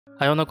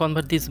I wanna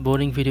convert this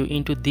boring video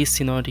into this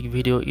cinematic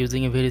video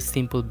using a very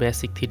simple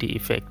basic 3D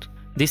effect.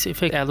 This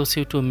effect allows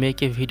you to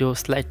make a video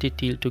slightly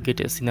tilt to get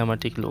a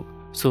cinematic look.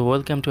 So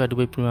welcome to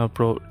Adobe Premiere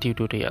Pro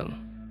tutorial.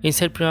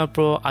 Inside Premiere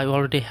Pro, I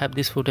already have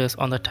this footage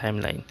on the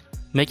timeline.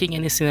 Making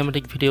any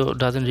cinematic video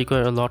doesn't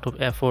require a lot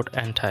of effort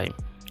and time.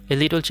 A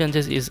little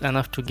changes is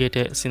enough to get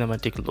a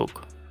cinematic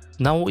look.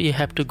 Now we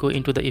have to go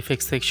into the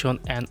effects section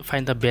and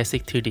find the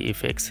basic 3D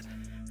effects.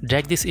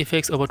 Drag these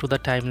effects over to the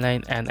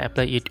timeline and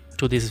apply it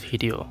to this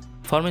video.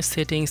 For my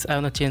settings, I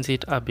wanna change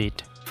it a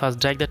bit. First,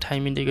 drag the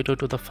time indicator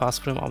to the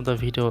first frame of the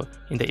video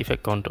in the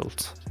effect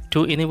controls.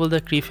 To enable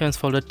the keyframes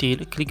for the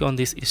tilt, click on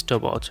this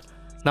stopwatch.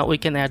 Now we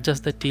can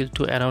adjust the tilt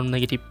to around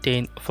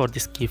 -10 for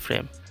this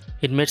keyframe.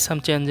 It made some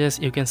changes,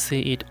 you can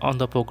see it on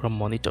the program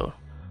monitor.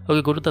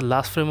 Okay, go to the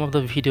last frame of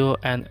the video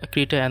and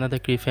create another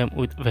keyframe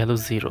with value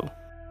 0.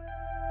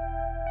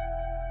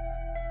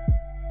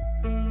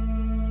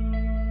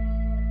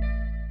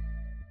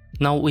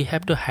 Now we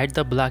have to hide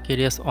the black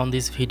areas on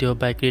this video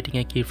by creating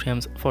a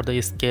keyframes for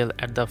the scale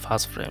at the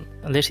first frame.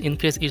 Let's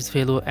increase its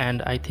value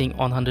and I think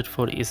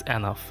 104 is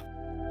enough.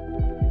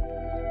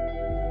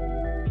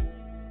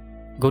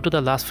 Go to the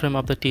last frame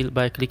of the tilt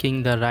by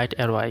clicking the right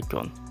arrow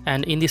icon.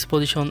 And in this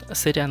position,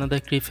 set another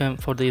keyframe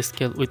for the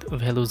scale with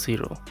value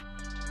 0.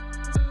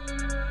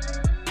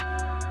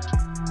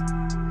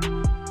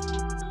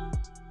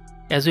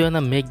 As we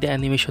wanna make the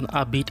animation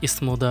a bit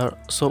smoother,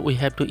 so we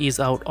have to ease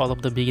out all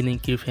of the beginning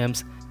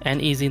keyframes and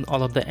ease in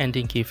all of the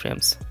ending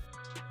keyframes.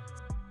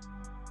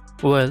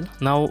 Well,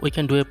 now we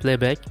can do a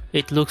playback.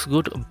 It looks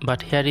good,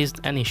 but here is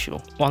an issue.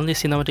 Only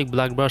cinematic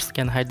black bars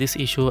can hide this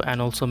issue and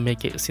also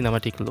make a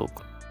cinematic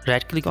look.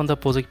 Right click on the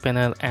project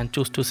panel and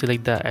choose to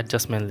select the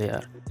adjustment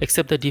layer.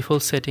 Accept the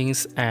default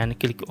settings and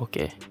click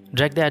OK.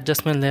 Drag the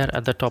adjustment layer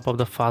at the top of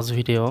the first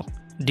video.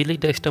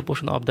 Delete the extra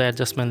portion of the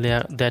adjustment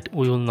layer that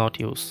we will not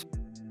use.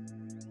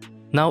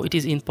 Now it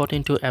is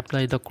important to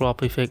apply the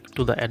crop effect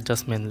to the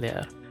adjustment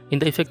layer. In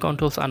the effect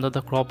controls under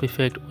the crop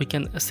effect, we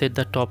can set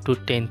the top to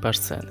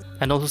 10%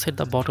 and also set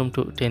the bottom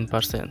to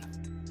 10%.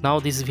 Now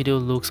this video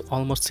looks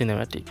almost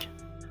cinematic.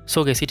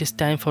 So guys, it is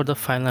time for the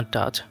final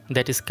touch,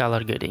 that is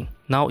color grading.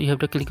 Now you have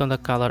to click on the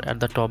color at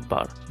the top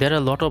bar. There are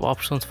a lot of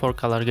options for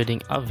color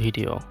grading a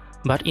video,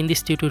 but in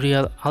this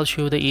tutorial, I'll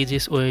show you the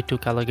easiest way to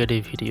color grade a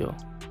video.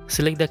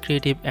 Select the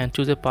creative and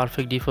choose a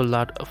perfect default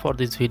LUT for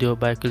this video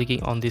by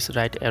clicking on this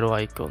right arrow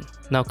icon.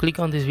 Now click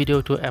on this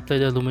video to apply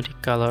the luminosity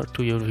color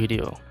to your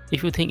video.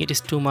 If you think it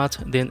is too much,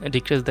 then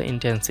decrease the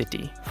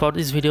intensity. For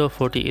this video,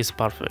 40 is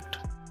perfect.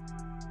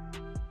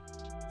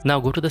 Now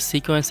go to the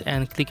sequence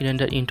and click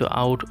render into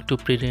out to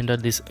pre-render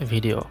this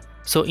video.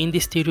 So in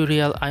this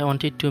tutorial, I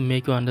wanted to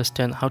make you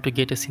understand how to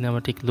get a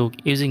cinematic look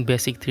using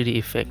basic 3D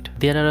effect.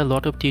 There are a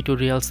lot of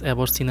tutorials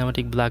about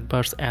cinematic black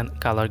bars and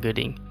color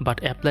grading,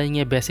 but applying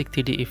a basic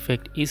 3D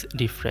effect is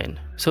different.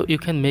 So you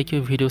can make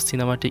your video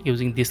cinematic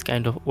using this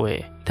kind of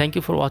way. Thank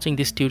you for watching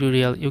this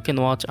tutorial. You can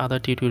watch other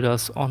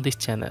tutorials on this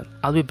channel.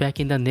 I'll be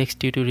back in the next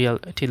tutorial.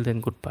 Till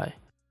then, goodbye.